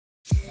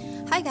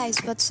Hi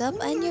guys, what's up?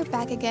 And you're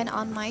back again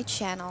on my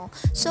channel.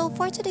 So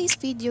for today's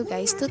video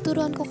guys,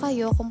 tuturuan ko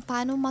kayo kung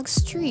paano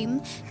mag-stream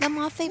ng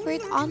mga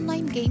favorite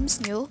online games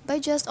nyo by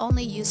just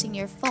only using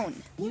your phone.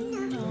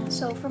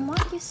 So from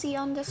what you see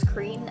on the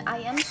screen,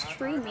 I am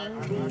streaming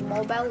the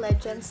Mobile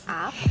Legends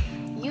app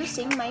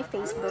using my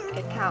Facebook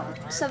account.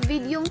 Sa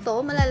videong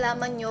to,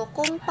 malalaman nyo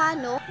kung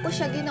paano ko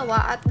siya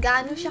ginawa at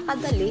gaano siya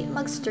kadali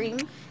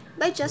mag-stream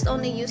by just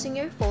only using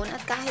your phone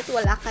at kahit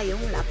wala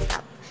kayong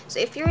laptop. So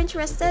if you're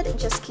interested,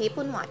 just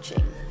keep on watching.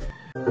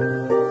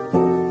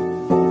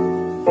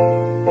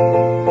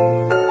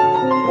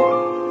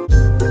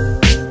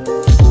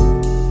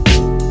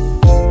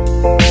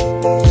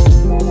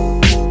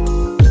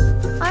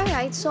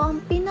 Alright, so ang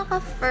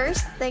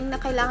pinaka-first thing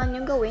na kailangan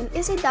nyo gawin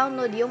is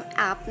i-download yung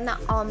app na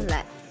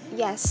OMLET.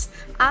 Yes,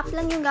 app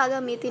lang yung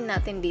gagamitin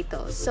natin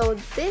dito. So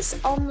this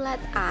OMLET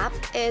app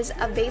is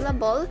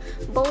available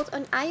both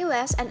on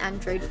iOS and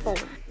Android phone.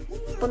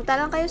 Punta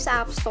lang kayo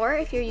sa App Store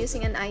if you're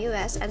using an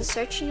iOS and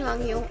search nyo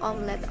lang yung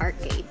OMLET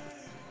Arcade.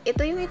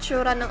 Ito yung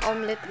itsura ng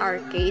OMLET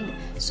Arcade.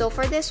 So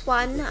for this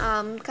one,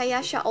 kaya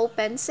siya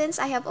open since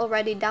I have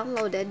already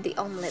downloaded the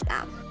OMLET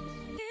app.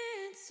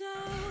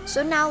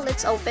 So now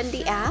let's open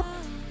the app.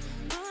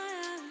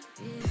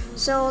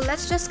 So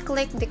let's just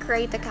click the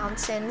create account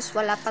since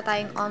wala pa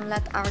tayong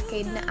OMLET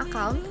Arcade na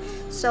account.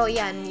 So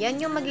yan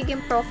yung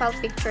magiging profile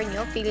picture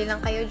nyo. Pili lang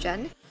kayo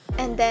dyan.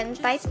 And then,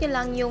 type nyo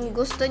lang yung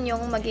gusto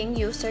nyong maging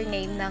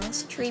username ng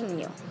stream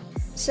nyo.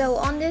 So,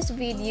 on this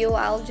video,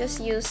 I'll just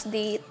use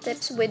the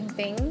Tips with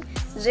Bing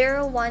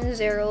 010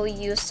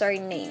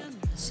 username.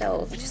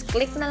 So, just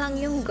click na lang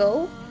yung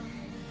go.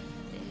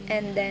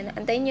 And then,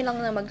 antayin nyo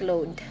lang na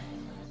mag-load.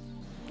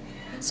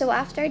 So,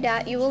 after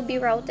that, you will be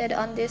routed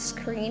on this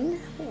screen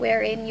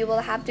wherein you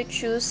will have to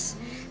choose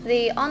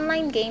the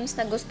online games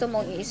na gusto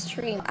mong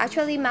i-stream.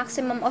 Actually,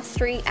 maximum of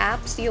 3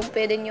 apps yung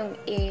pwede nyong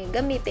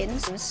i-gamitin.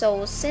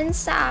 So,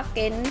 since sa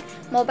akin,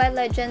 Mobile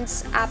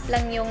Legends app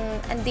lang yung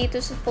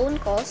andito sa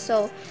phone ko.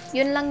 So,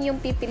 yun lang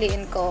yung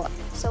pipiliin ko.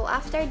 So,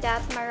 after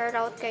that,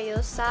 mararoute kayo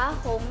sa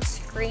home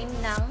screen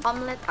ng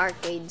OMLET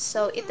Arcade.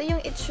 So, ito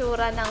yung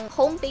itsura ng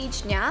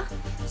homepage niya.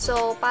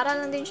 So, para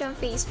lang din siyang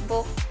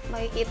Facebook.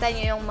 Makikita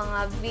nyo yung mga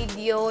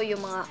video, yung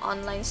mga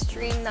online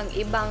stream ng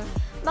ibang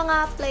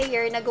mga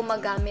player na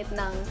gumagamit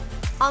ng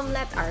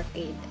OMLET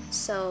Arcade.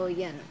 So,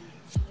 yan.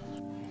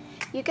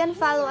 You can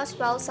follow as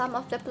well some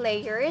of the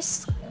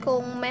players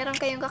kung meron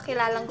kayong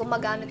kakilalang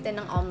gumagamit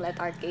din ng OMLET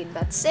Arcade.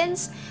 But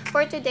since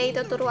for today,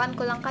 tuturuan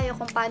ko lang kayo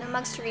kung paano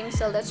mag-stream.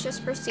 So, let's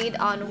just proceed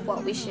on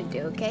what we should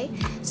do, okay?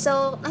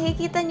 So,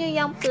 nakikita nyo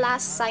yung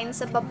plus sign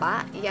sa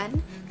baba. Yan.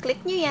 Click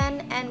nyo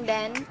yan and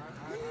then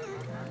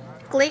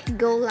click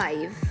Go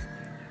Live.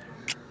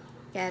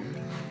 Yan.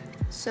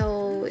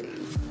 So,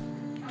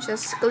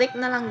 just click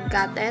na lang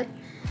got it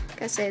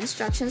kasi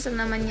instructions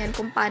na naman yan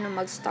kung paano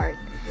mag-start.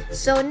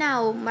 So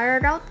now,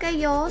 mararoute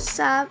kayo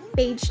sa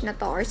page na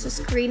to or sa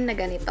screen na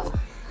ganito.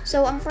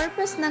 So, ang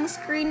purpose ng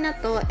screen na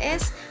to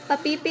is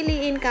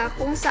papipiliin ka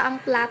kung saang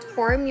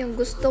platform yung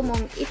gusto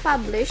mong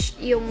i-publish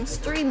yung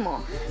stream mo.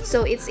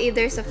 So, it's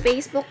either sa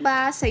Facebook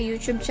ba, sa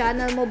YouTube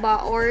channel mo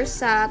ba, or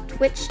sa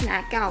Twitch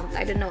na account.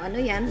 I don't know ano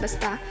yan,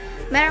 basta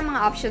merong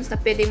mga options na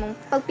pwede mong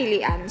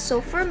pagpilian.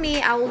 So, for me,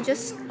 I will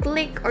just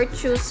click or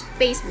choose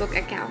Facebook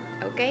account,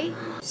 okay?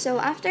 So,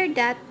 after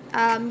that,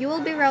 you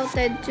will be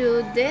routed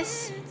to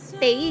this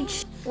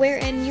page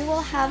wherein you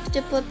will have to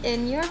put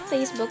in your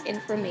Facebook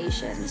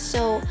information.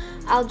 So,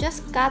 I'll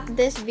just cut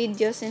this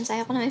video since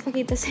ayaw ko na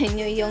ipakita sa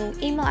inyo yung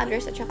email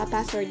address at saka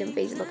password ng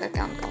Facebook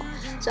account ko.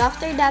 So,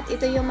 after that,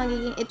 ito yung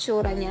magiging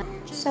itsura niya.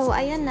 So,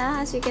 ayan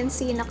na. As you can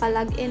see,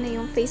 nakalagin na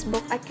yung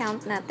Facebook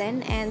account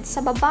natin. And sa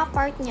baba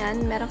part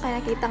niyan, meron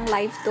kayo nakitang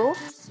live to.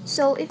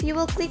 So, if you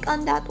will click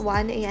on that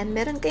one, ayan,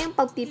 meron kayong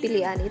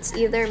pagpipilian. It's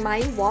either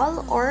my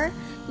wall or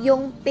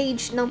yung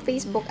page ng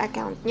Facebook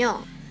account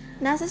nyo.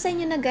 Nasa sa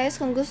inyo na guys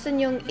kung gusto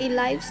nyong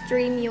i-live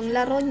stream yung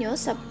laro nyo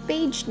sa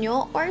page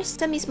nyo or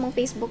sa mismong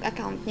Facebook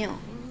account nyo.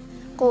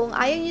 Kung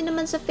ayaw nyo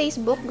naman sa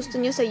Facebook, gusto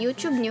nyo sa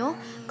YouTube nyo,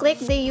 click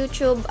the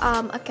YouTube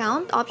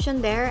account option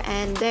there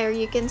and there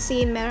you can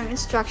see merong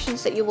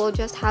instructions that you will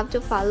just have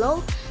to follow.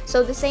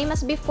 So the same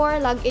as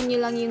before, log in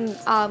nyo lang yung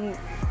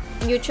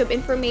YouTube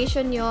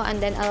information nyo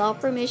and then allow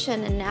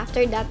permission and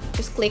after that,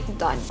 just click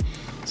done.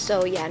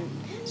 So yan.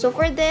 So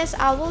for this,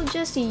 I will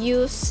just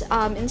use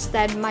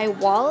instead my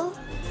wall.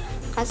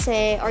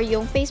 Kasi, or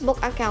yung Facebook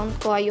account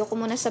ko, ayoko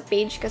muna sa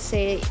page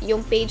kasi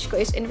yung page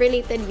ko is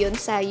related yun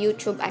sa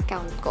YouTube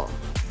account ko.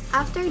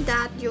 After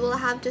that, you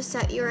will have to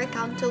set your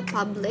account to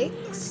public.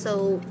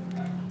 So,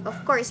 of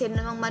course, yun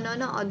namang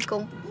manonood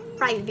kung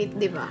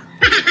private, di ba?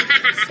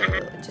 So,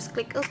 just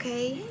click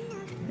OK.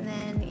 And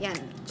then,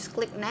 yan. Just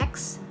click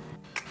next.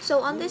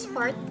 So, on this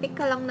part, pick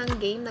ka lang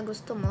ng game na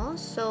gusto mo.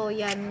 So,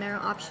 yan.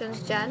 Merong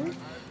options dyan.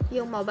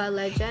 Yung Mobile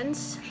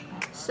Legends.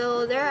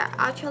 So, there are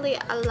actually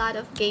a lot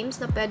of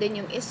games na pwede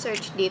nyong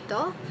i-search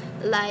dito.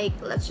 Like,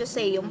 let's just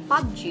say, yung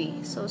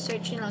PUBG. So,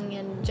 search nyo lang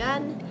yan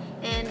dyan.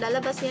 And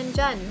lalabas yan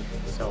dyan.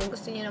 So, So, kung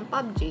gusto niyo ng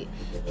PUBG.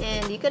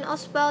 And you can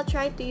also well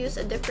try to use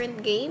a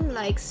different game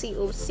like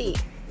COC.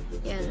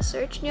 Yan,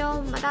 search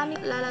nyo, maraming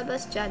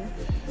lalabas dyan.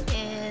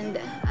 And,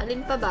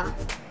 alin pa ba?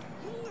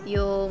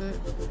 Yung,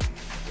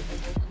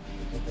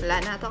 wala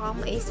na ito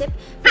akong maisip.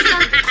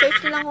 Basta,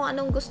 search nyo lang kung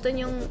anong gusto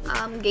nyong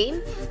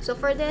game. So,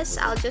 for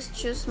this, I'll just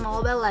choose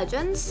Mobile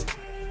Legends.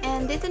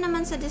 And, dito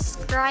naman sa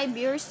describe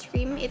your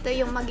stream, ito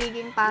yung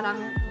magiging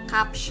parang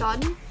caption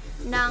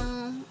ng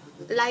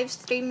live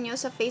stream nyo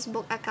sa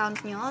Facebook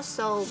account nyo.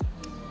 So,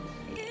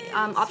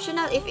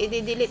 optional if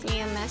i-delete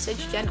nyo yung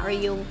message dyan or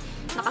yung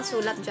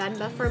nakasulat dyan.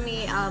 But for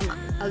me,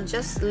 I'll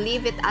just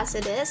leave it as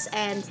it is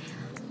and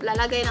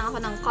lalagay lang ako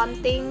ng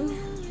konting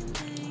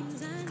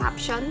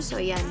caption.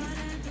 So, yan.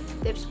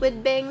 Tips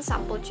with Bing,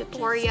 sample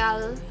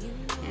tutorial,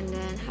 and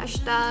then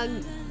hashtag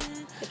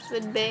tips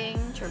with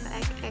Bing,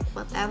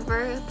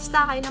 whatever.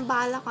 Basta kayo na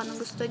bahala kung anong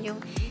gusto nyo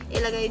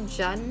ilagay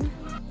dyan.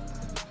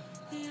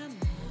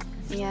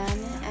 Yan.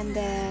 And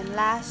then,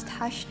 last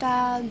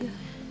hashtag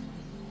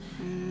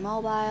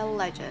Mobile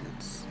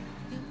Legends.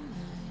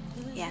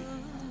 Yan.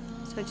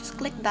 So, just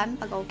click done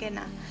pag okay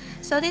na.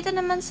 So, dito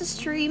naman sa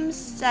stream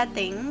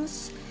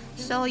settings,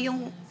 so,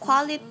 yung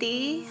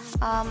quality,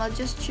 I'll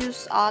just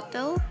choose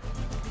auto.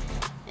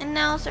 And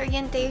now, sa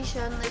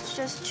orientation, let's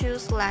just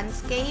choose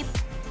landscape.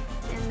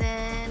 And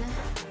then,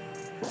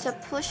 sa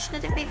push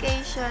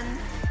notification,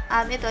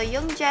 ito,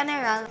 yung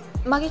general,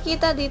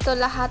 makikita dito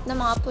lahat ng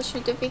mga push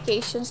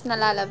notifications na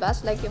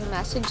lalabas, like yung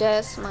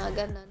messages, mga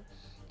ganun.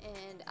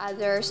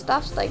 Other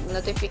stuffs like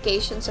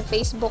notifications sa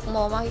Facebook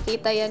mo,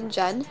 makikita yan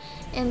dyan.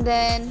 And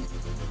then,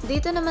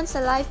 dito naman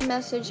sa live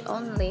message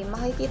only,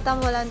 makikita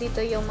mo lang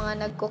dito yung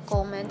mga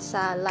nagko-comment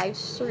sa live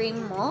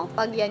stream mo,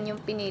 pag yan yung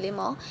pinili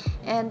mo.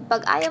 And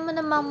pag ayaw mo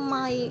naman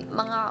may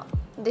mga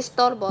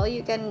disturbo,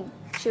 you can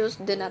choose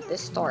do not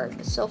disturb.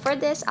 So for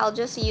this, I'll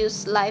just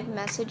use live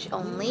message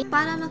only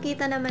para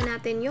makita naman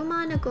natin yung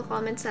mga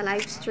nagko-comment sa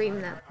live stream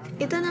na.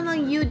 Ito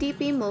namang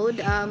UDP mode,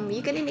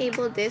 you can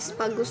enable this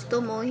pag gusto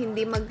mo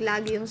hindi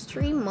mag-lag yung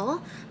stream mo.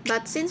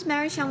 But since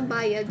meron siyang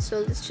bayad,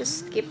 so let's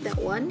just skip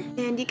that one.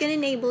 And you can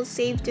enable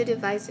save to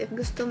device if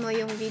gusto mo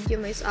yung video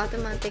mo is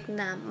automatic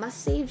na mas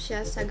save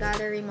siya sa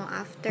gallery mo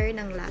after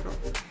ng laro.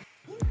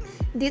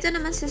 Dito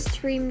naman sa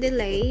stream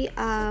delay,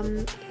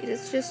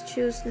 let's just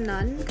choose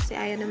none kasi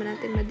ayaw naman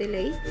natin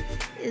ma-delay.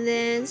 And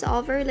then sa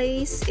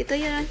overlays, ito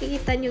yung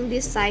nakikita yung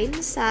design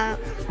sa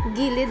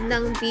gilid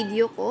ng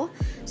video ko.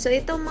 So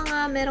itong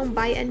mga merong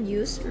buy and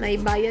use,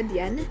 may bayad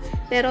yan.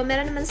 Pero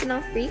meron naman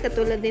silang free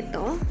katulad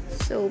nito.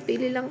 So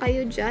pili lang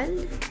kayo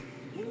dyan.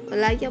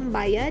 Wala yung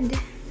bayad.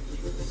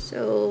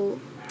 So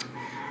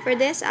for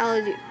this,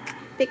 I'll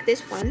pick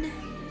this one.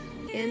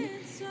 Yan.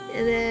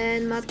 And then,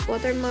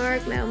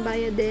 watermark, mayroong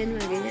bayad din,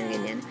 mga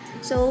ganyan.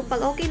 So, pag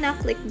okay na,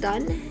 click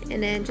done.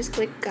 And then, just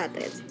click got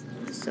it.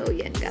 So,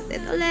 yan, got it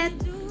ulit.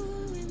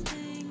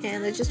 And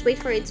let's just wait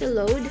for it to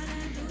load.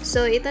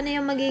 So, ito na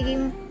yung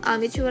magiging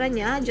itsura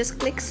niya. Just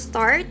click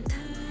start.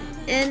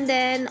 And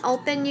then,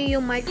 open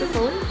nyo yung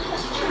microphone.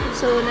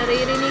 So,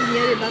 naririnig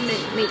nyo, diba?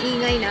 May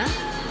ingay na.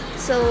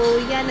 So,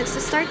 yan,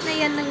 nagsastart na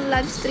yan ng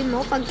live stream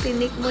mo pag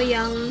click mo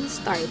yung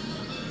start.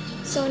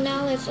 So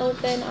now, let's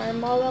open our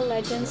Mobile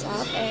Legends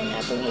app and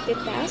ating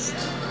iti-test.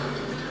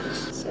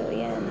 So,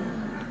 yan.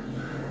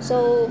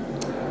 So,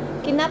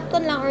 kinap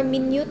ko lang or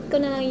minute ko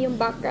na lang yung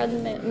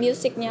background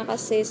music niya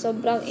kasi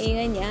sobrang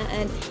ingay niya.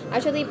 And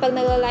actually, pag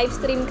nag-live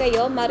stream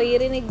kayo,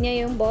 maririnig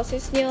niya yung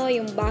boses nyo,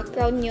 yung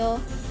background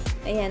nyo.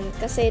 Ayan,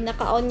 kasi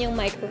naka-on yung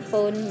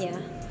microphone niya.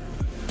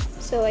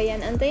 So,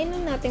 ayan, antayin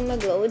lang natin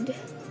mag-load.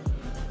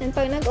 And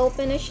pag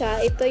nag-open na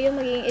siya, ito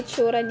yung magiging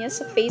itsura niya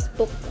sa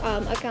Facebook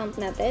account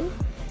natin.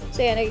 So,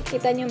 yan,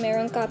 nakikita nyo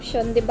merong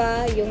caption,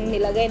 diba? Yung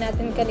nilagay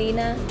natin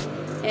kanina.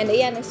 And,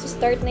 ayan,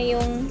 nagsistart na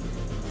yung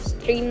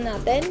stream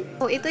natin.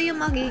 So, ito yung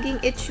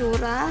magiging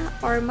itsura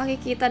or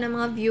makikita ng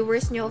mga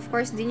viewers nyo. Of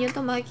course, di nyo ito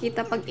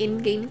makikita pag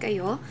in-game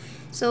kayo.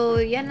 So,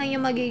 yan lang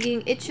yung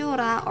magiging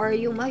itsura or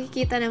yung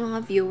makikita ng mga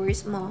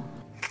viewers mo.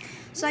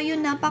 So,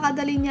 ayun,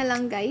 napakadali niya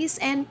lang, guys.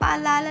 And,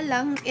 paalala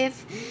lang,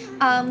 if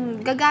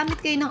gagamit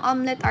kayo ng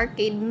OMLET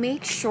Arcade,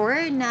 make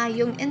sure na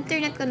yung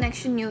internet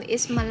connection nyo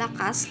is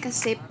malakas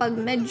kasi pag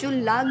medyo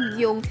lag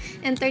yung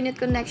internet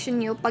connection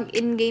nyo, pag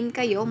in-game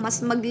kayo, mas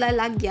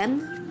maglalag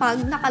yan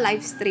pag naka-live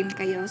stream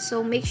kayo.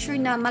 So, make sure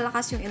na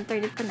malakas yung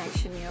internet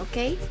connection nyo,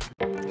 okay?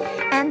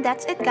 And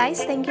that's it,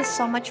 guys. Thank you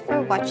so much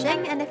for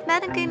watching. And if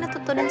meron kayong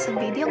natutunan sa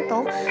video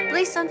to,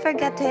 please don't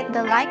forget to hit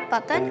the like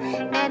button.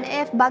 And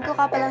if bago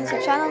ka pa lang sa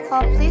channel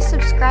ko, please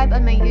subscribe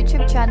on my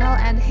YouTube channel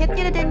and hit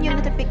nyo na din yung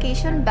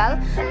notification bell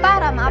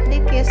para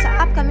ma-update kayo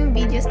sa upcoming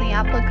videos na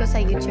i-upload ko sa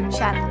YouTube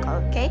channel ko,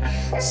 okay?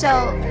 So,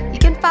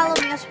 you can follow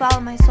me as well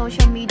on my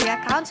social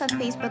media accounts, on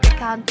Facebook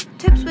account,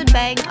 Tips with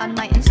Bang, on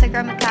my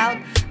Instagram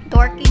account,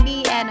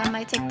 DorkyB, and on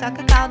my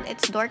TikTok account,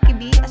 it's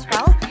DorkyB as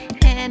well.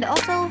 And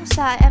also,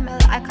 sa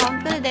ML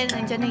account ko na din,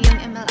 nandiyan na yung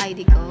ML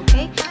ID ko,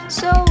 okay?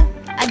 So,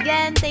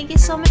 again, thank you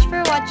so much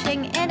for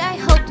watching, and I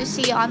hope to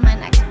see you on my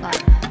next vlog.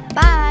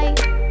 Bye!